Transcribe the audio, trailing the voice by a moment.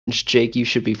Jake, you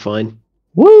should be fine.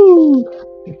 Woo!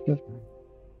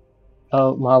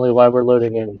 Oh, Molly, while we're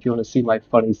loading in, if you want to see my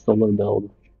funny solo build,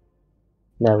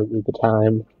 now would be the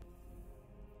time.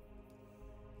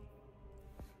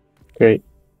 Great.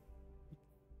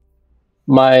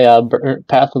 My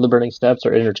Path of the Burning Steps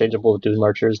are interchangeable with Doom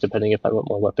Archers, depending if I want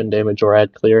more weapon damage or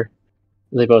add clear.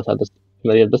 They both have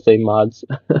the same mods.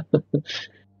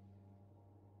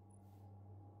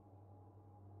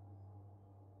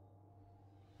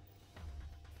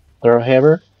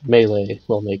 Throwhammer, melee,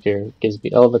 Willmaker, gives me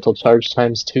elemental charge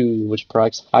times 2, which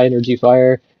procs high energy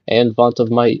fire and Vaunt of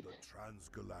Might,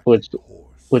 which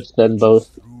then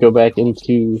both go back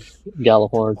into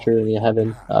Gjallarhorn, Tyranny of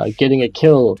Heaven. Getting a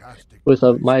kill with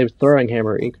my throwing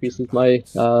hammer increases my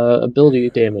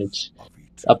ability damage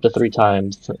up to 3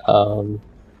 times.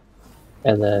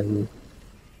 And then,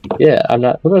 yeah, I'm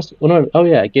not. Oh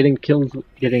yeah, getting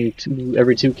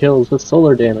every 2 kills with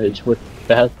solar damage with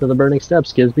Path of the Burning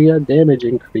Steps gives me a damage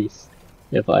increase.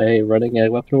 If I running a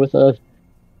weapon with a,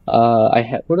 I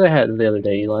had what I had the other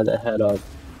day, Eli, that had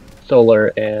solar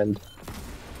and.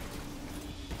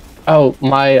 Oh,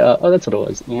 that's what it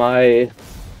was. My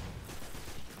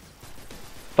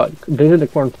Vision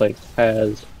of Cornflakes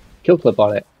has kill clip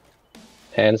on it,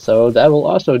 and so that will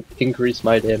also increase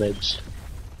my damage.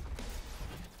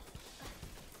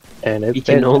 And he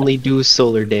can only do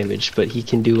solar damage, but he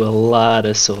can do a lot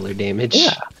of solar damage.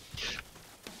 Yeah.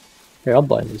 Here, I'll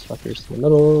blind these fuckers in the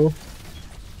middle.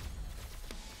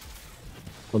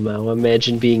 Well, now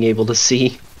imagine being able to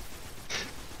see.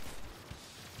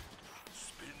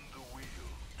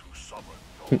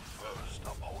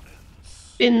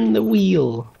 Spin the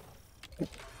wheel.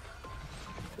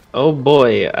 Oh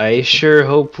boy, I sure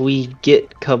hope we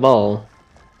get Cabal.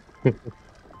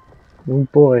 Oh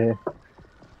boy.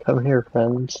 Come here,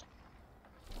 friends.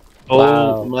 Oh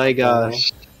wow. My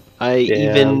gosh. I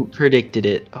even predicted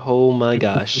it. Oh my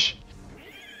gosh.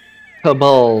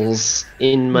 Cabals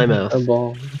in my mouth.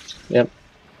 Cabals. Yep.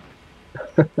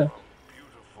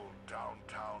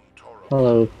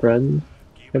 Hello, friend.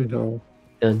 Come here.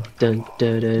 Dun dun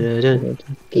dun dun dun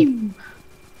dun.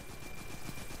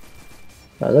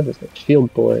 Oh, that is a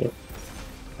shield boy.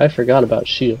 I forgot about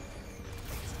shield.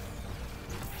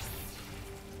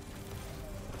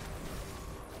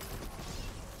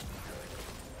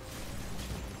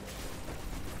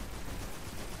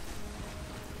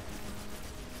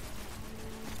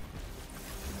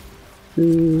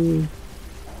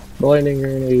 Blinding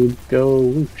grenade, go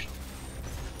whoosh.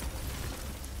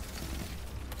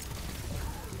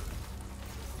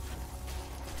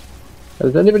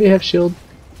 Does anybody have shield?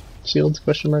 Shields?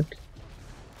 Question mark.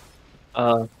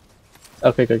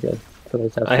 Okay, good.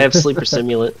 I have Sleeper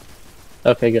Simulant.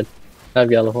 Okay, good. I have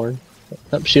Gjallarhorn.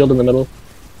 Shield in the middle.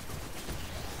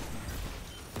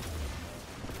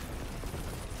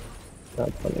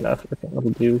 Not funny enough. Okay,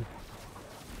 that'll do.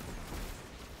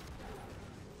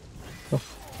 Oh.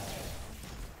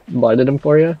 Blinded him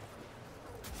for you?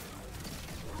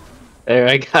 There,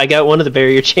 I got one of the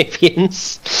barrier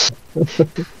champions.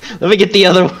 Let me get the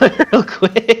other one real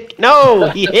quick. No,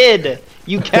 he hid.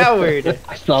 You coward.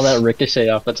 I saw that ricochet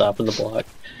off the top of the block.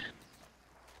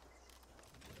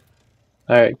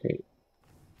 Alright, great.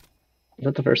 Is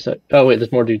that the first set? Oh wait,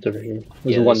 there's more dudes over here.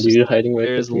 There's one dude hiding right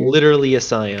there. There's literally a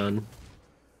Scion.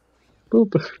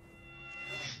 Boop.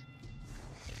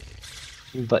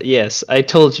 But yes, I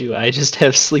told you, I just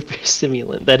have Sleeper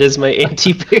Simulant. That is my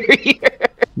anti-barrier.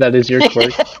 That is your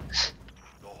quirk.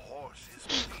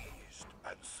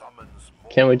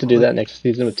 Can't wait to do that next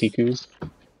season with Tikus.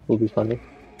 Will be funny.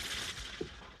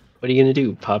 What are you gonna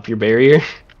do? Pop your barrier?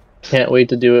 Can't wait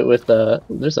to do it with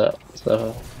there's a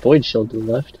void shield to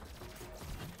the left.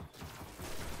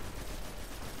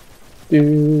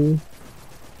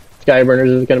 Skyburners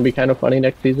is gonna be kind of funny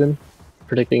next season.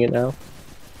 Predicting it now.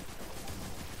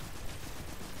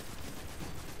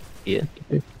 Yeah.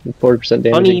 40%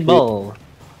 damage. Funny ball.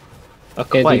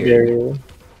 Acquired. Anti-barrier.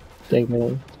 Dang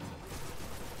man.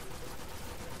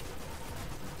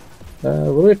 What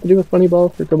do we have to do with funny ball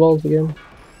for Cabals again?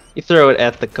 You throw it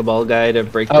at the Cabal guy to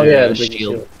break their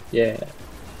shield. Yeah.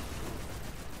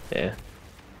 Yeah.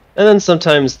 And then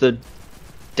sometimes the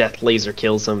death laser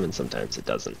kills him, and sometimes it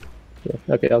doesn't.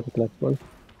 Yeah. Okay, I'll get the next one.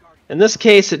 In this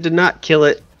case, it did not kill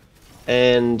it,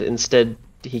 and instead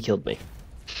he killed me.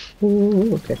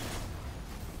 Ooh, okay.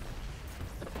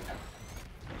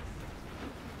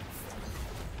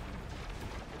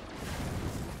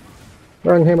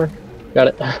 Wrong hammer. Got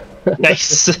it.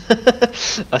 Nice.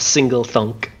 A single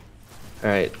thunk.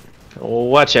 Alright.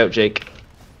 Watch out, Jake.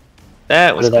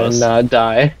 That was close. Did I not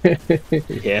die?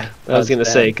 Yeah, I was gonna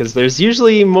say, because there's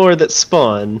usually more that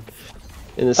spawn.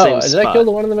 in the same did spot. I kill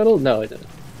the one in the middle? No, I didn't.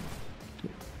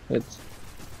 It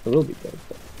will be good.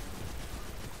 But...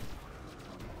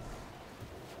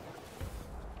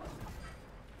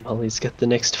 Molly's got the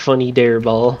next funny dare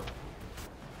ball.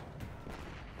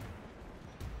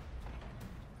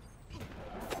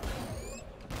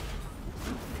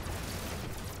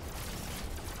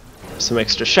 Some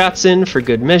extra shots in for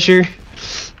good measure.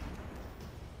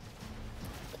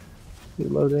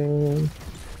 Reloading.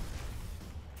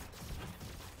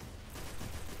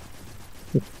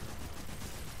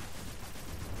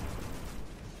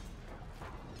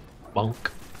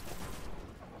 Bonk.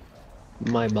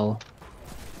 My ball.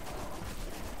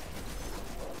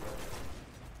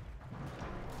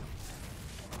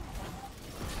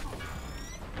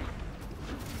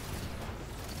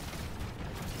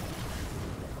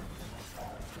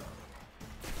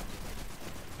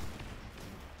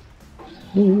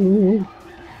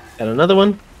 Got another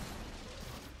one.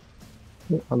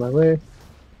 On my way.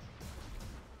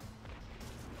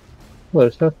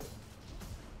 What stuff?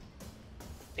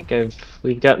 I think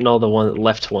we've gotten all the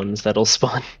left ones that'll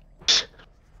spawn.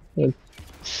 Good.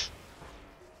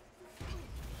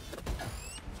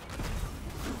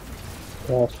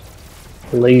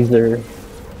 Laser.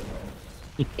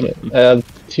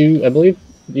 Two, I believe.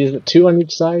 Is it 2 on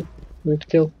each side? We have to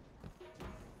kill.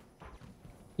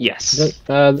 Yes.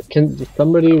 Can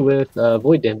somebody with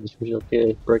void damage be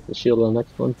okay break the shield on the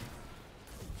next one?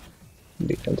 That'd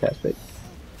be fantastic.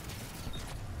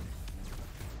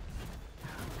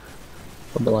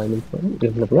 I'll blind him.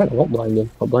 Never mind, I won't blind him.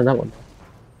 I'll blind that one.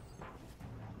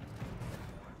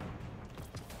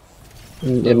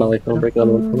 In my life, don't break the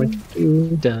other one for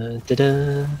me. Da da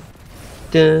da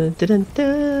da da da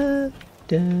da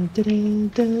da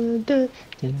da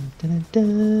da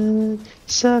da.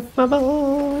 Suck my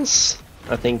balls.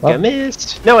 I think I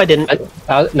missed. No, I didn't.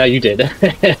 No, you did.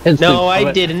 No,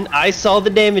 I didn't. I saw the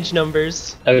damage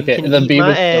numbers. Okay, You can the eat beam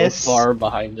my is ass. so far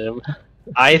behind him.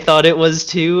 I thought it was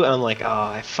 2. I'm like, oh,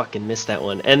 I fucking missed that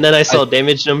one. And then I saw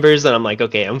damage numbers, and I'm like,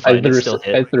 okay, I'm fine. It still I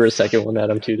hit. threw a second one at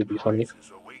him too to be funny.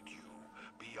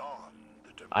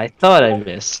 I thought I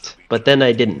missed, but then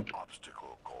I didn't.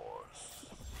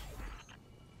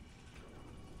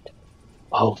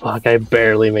 Oh fuck! I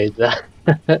barely made that.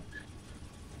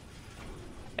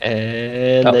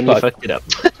 And Oh, then fuck. you fucked it up.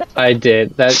 I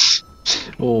did. That.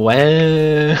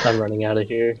 Wow. I'm running out of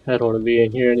here. I don't want to be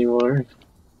in here anymore.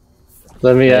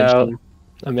 Let me out.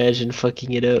 Imagine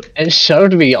fucking it up. It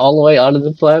shoved me all the way onto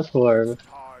the platform.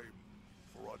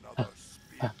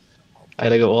 I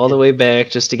gotta go all the way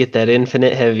back just to get that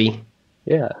infinite heavy.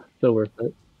 Yeah, still worth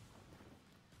it.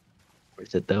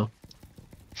 Worth it though.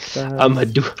 I'ma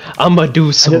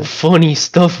do some funny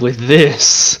stuff with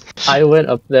this. I went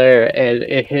up there and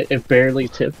it barely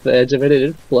tipped the edge of it and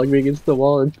it flung me against the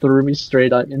wall and threw me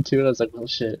straight on into it. I was like, oh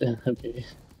shit. Okay.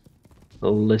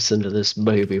 Listen to this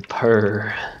baby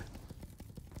purr.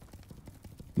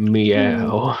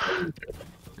 Meow.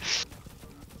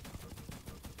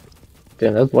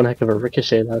 Damn, that was one heck of a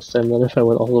ricochet last time. Then if I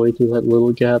went all the way through that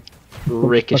little gap.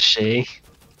 Ricochet.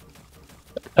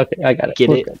 Okay, I got it. Get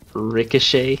We're it? good.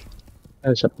 Ricochet.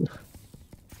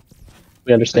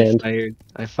 We understand.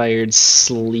 I fired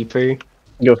sleeper.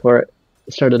 Go for it.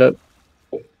 Start it up.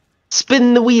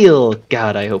 Spin the wheel!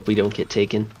 God, I hope we don't get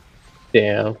taken.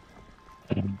 Damn.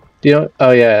 Do you know?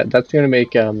 Oh yeah, that's gonna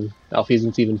make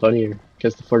Alphysins even funnier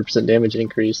because the 40% damage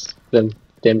increase, then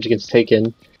damage gets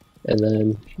taken, and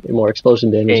then more explosion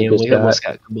damage. Damn, we almost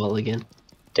got Cabal again.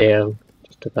 Damn,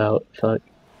 just about. Fuck.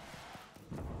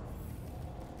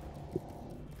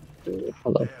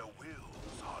 Hello.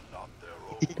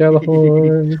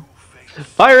 Galahorn.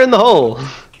 Fire in the hole!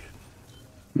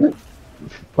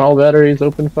 All batteries,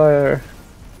 open fire.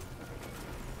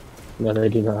 No, they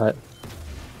do not.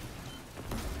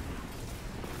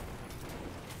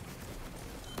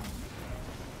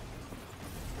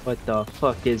 What the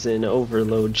fuck is an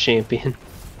overload champion?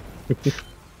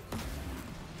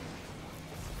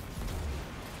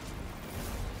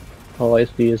 All I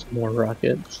see is more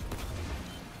rockets.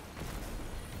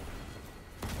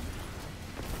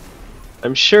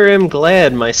 I'm sure I'm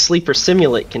glad my sleeper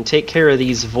simulate can take care of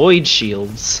these void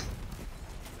shields.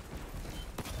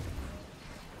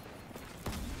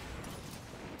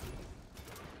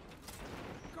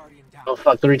 Oh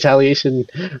fuck, the retaliation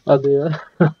on the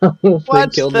thing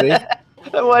killed me.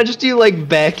 I watched you like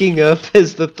backing up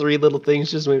as the 3 little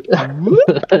things just went.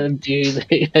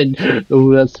 Dude,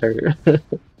 ooh, that's hurt. The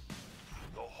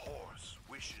horse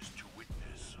wishes to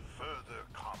witness further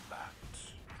combat.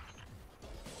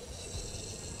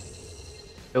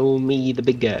 Show me the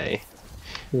big guy.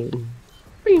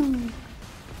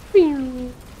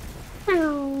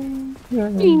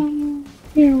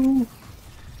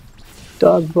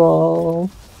 Dodgeball.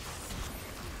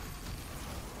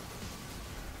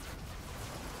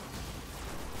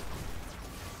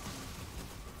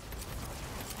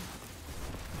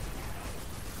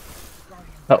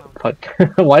 Oh, fuck.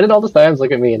 Why did all the Scions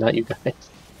look at me and not you guys?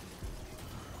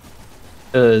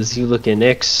 Cause you looking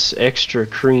extra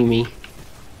creamy.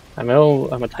 I know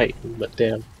I'm a Titan, but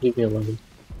damn, leave me alone.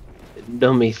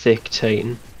 Dummy thick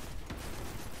Titan.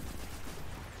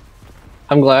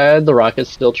 I'm glad the rockets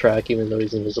still track even though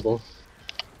he's invisible.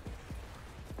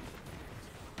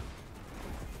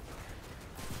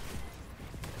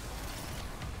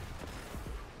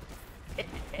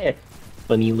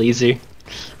 Funny laser.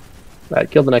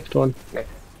 Alright, kill the next one.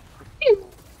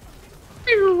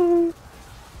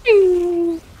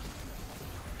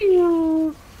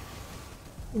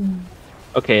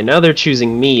 Okay, now they're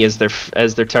choosing me as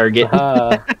their target.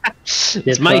 Ah,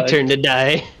 It's my turn to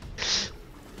die.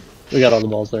 we got all the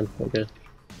balls there. Okay.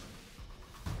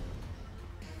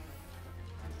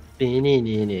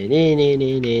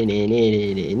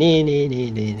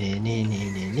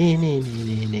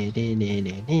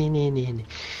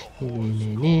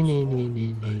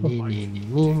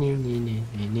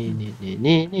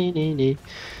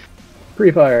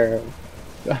 Free fire.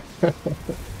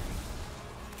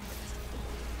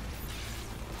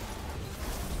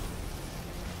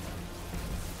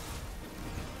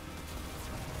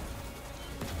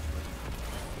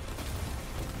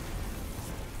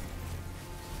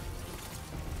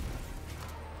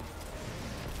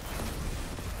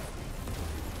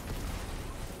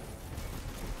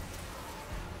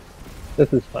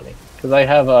 This is funny, because I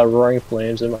have Roaring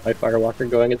Flames and my Firewalker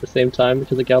going at the same time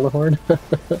because of Galahorn.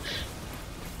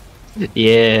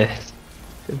 Yeah.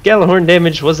 If Galahorn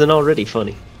damage wasn't already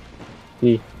funny.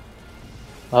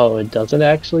 Oh, it doesn't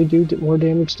actually do more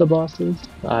damage to bosses?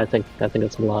 I think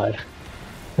it's a lie.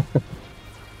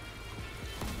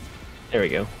 There we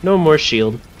go. No more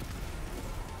shield.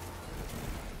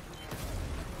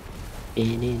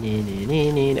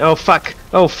 Oh fuck!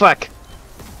 Oh fuck!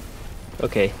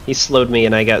 Okay, he slowed me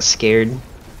and I got scared.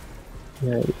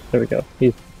 Yeah, there we go.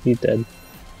 He's dead.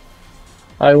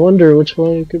 I wonder which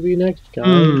one it could be next,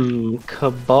 guys.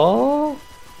 Cabal,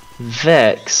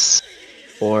 Vex,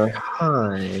 or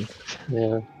Hive.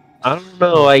 Yeah. I don't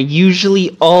know. I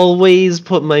usually always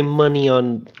put my money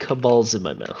on Cabals in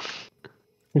my mouth.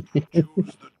 Use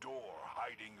the door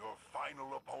hiding your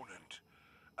final opponent,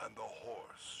 and the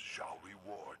horse shall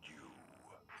reward you.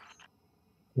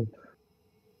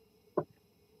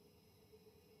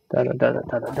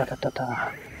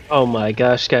 Da-da-da-da-da-da-da-da. Oh my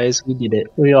gosh, guys, we did it.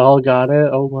 We all got it.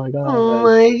 Oh my god. Oh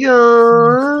my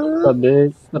god. What's up,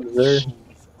 big? What's up, sir?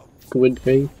 Squid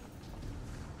face.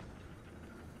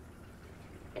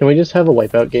 Can we just have a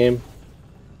wipeout game?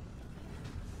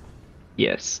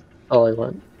 Yes. All I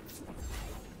want.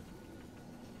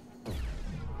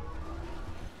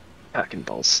 Cock and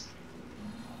balls.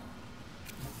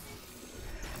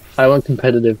 I want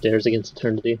competitive dares against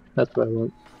Eternity. That's what I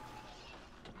want.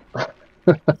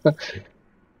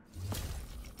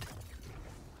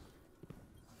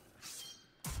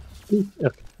 Okay,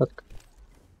 let's go.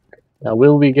 Now,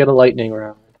 will we get a lightning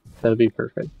round? That'd be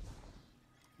perfect.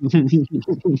 I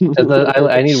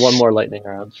need one more lightning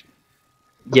round.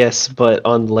 Yes, but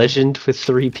on Legend with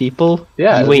 3 people,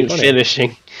 Yeah, you that'd be ain't funny.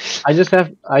 finishing. I just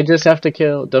have to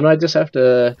kill. Don't I just have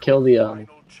to kill the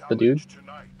dude?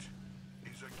 Tonight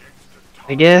is against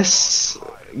I guess.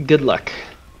 Good luck.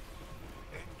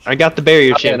 I got the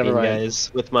barrier Okay, champion, never mind.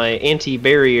 guys, with my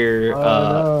anti-barrier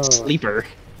Oh, no. sleeper.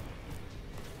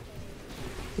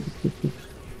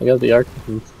 I got the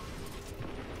Archons.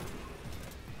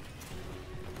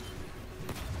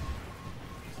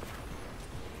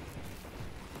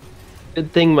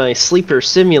 Good thing my sleeper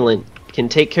simulant can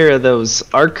take care of those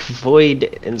Arc,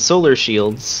 Void, and Solar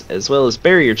Shields, as well as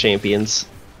barrier champions.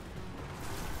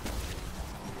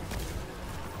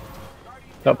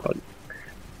 Oh, fuck.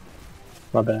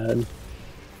 My bad.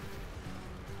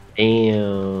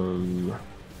 Damn.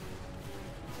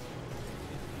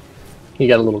 He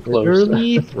got a little close.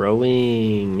 Early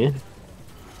throwing.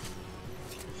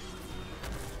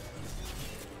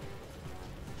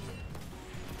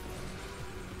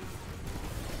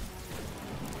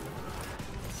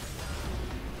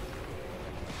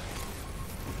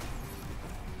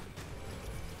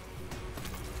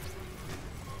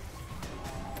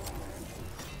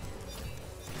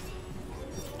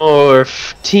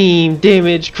 Morph, team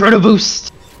damage, chrono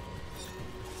boost.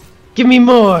 Give me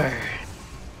more.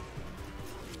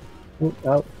 Ooh,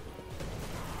 out.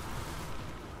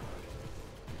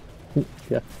 Ooh,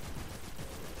 yeah.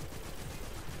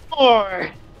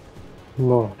 More.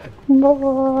 More.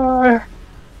 More.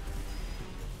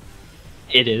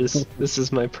 It is. This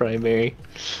is my primary.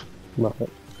 More.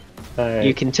 Alright.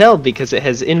 You can tell because it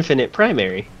has infinite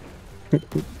primary.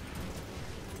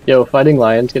 Yo, fighting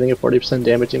lions getting a 40%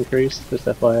 damage increase, just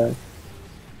FYI.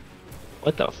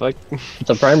 What the fuck? It's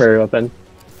a primary weapon.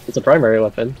 It's a primary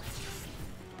weapon.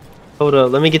 Hold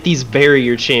up, let me get these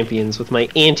barrier champions with my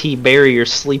anti-barrier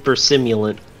sleeper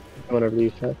simulant. Whatever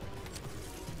you said.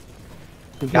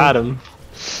 Got him.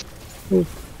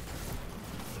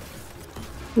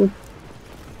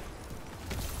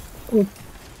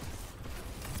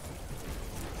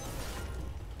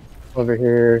 Over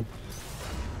here.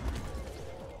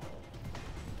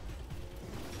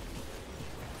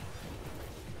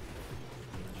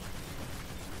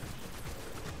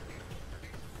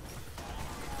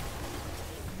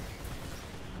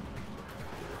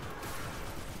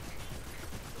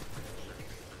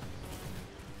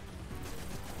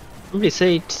 Somebody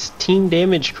say team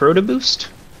damage Crota boost?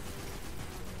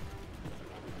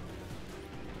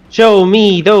 Show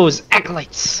me those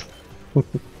acolytes!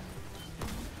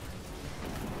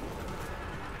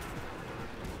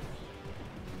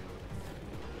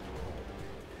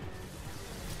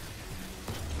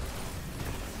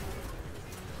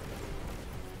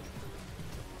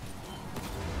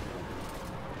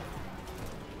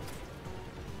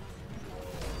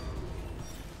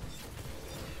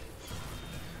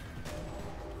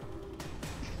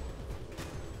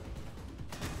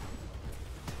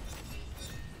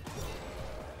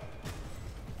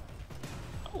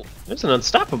 There's an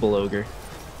unstoppable ogre.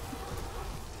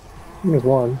 There's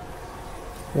one.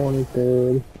 One is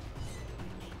dead.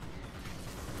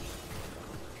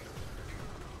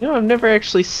 You know, I've never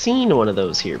actually seen one of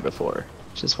those here before,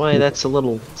 which is why that's a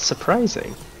little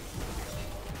surprising.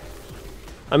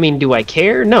 I mean, do I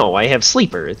care? No, I have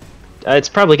Sleeper. It's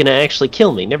probably gonna actually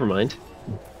kill me, never mind.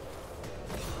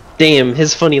 Damn,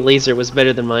 his funny laser was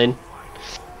better than mine.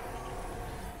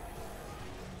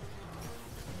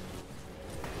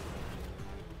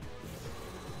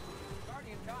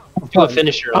 Do a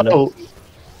finisher on him. Oh!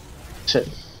 Shit.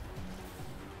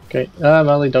 Okay,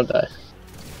 Molly, don't die.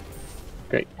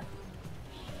 Great.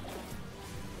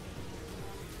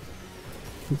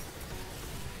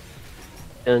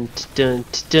 Dun dun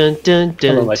dun dun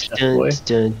dun my dun chef dun boy.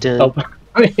 dun dun.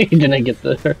 Oh, he didn't get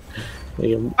the...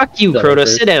 Fuck you, Done Crota,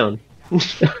 first. sit down.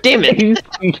 Damn it!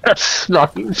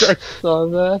 Knocking trucks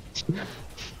on that.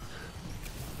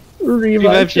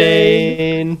 Revive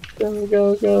chain! Go,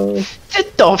 go, go.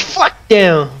 Sit the fuck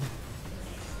down!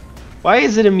 Why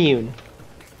is it immune?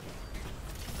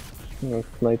 Let's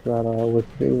snipe that with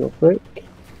me real quick.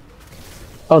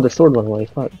 Oh, the sword went away.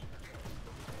 Fuck.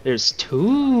 There's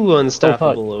two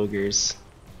unstoppable ogres.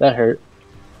 That hurt.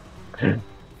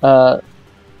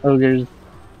 Ogre's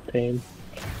pain.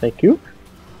 Thank you.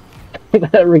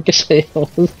 That ricochet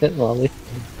almost hit Molly.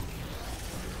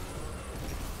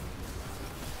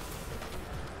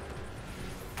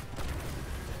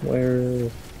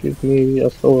 Where? Give me a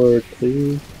sword,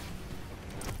 please.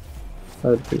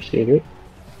 I'd appreciate it.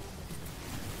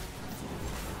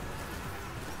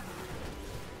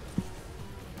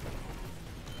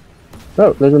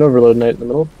 Oh, there's an overload knight in the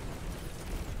middle.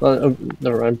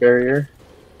 Never mind, barrier.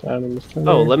 Down in the center.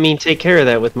 Oh, let me take care of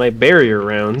that with my barrier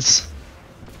rounds.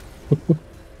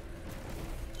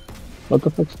 What the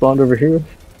fuck spawned over here?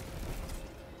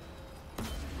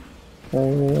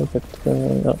 Oh,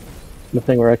 the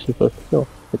thing we're actually supposed to kill.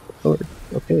 It's the sword.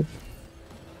 Okay.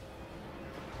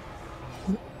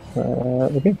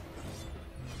 Okay.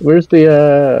 Where's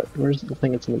the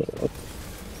thing that's in the middle?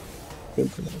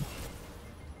 Good to know.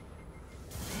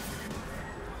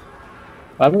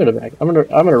 I'm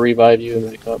gonna revive you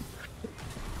and wake up.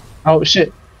 Oh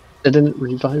shit! It didn't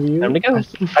revive you. Time to go.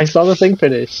 I saw the thing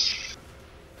finish.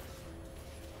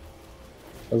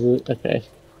 Was it? Okay.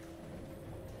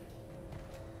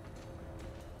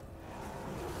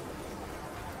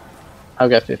 I've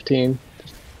got 15.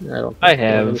 I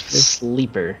have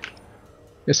Sleeper.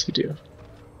 Yes, you do.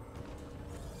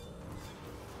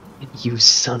 You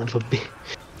son of a bitch.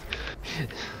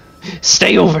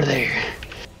 Stay over there!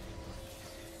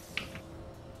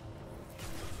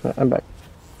 I'm back.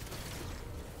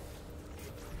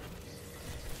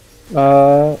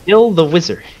 Kill the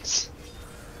wizards.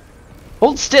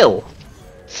 Hold still!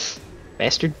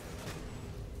 Bastard.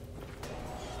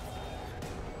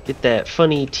 Get that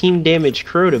funny team damage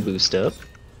Crota boost up.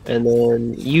 And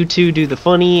then you two do the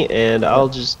funny, and I'll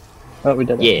just... Oh, we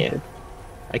did it. Yeah.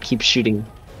 I keep shooting.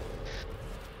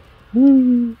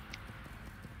 Look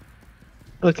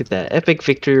at that. Epic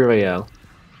victory royale.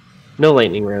 No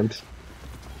lightning round.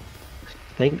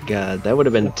 Thank God. That would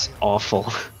have been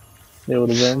awful. It would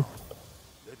have been.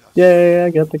 Yay! I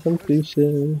got the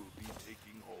completion.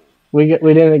 We got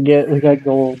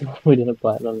gold. We didn't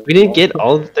platinum. We didn't get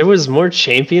all. There was more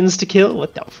champions to kill.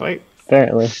 What the fuck?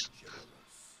 Apparently.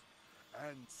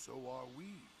 And so are we,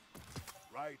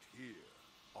 right here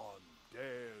on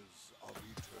Dares of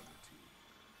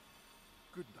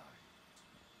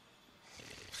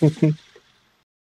Eternity. Good night.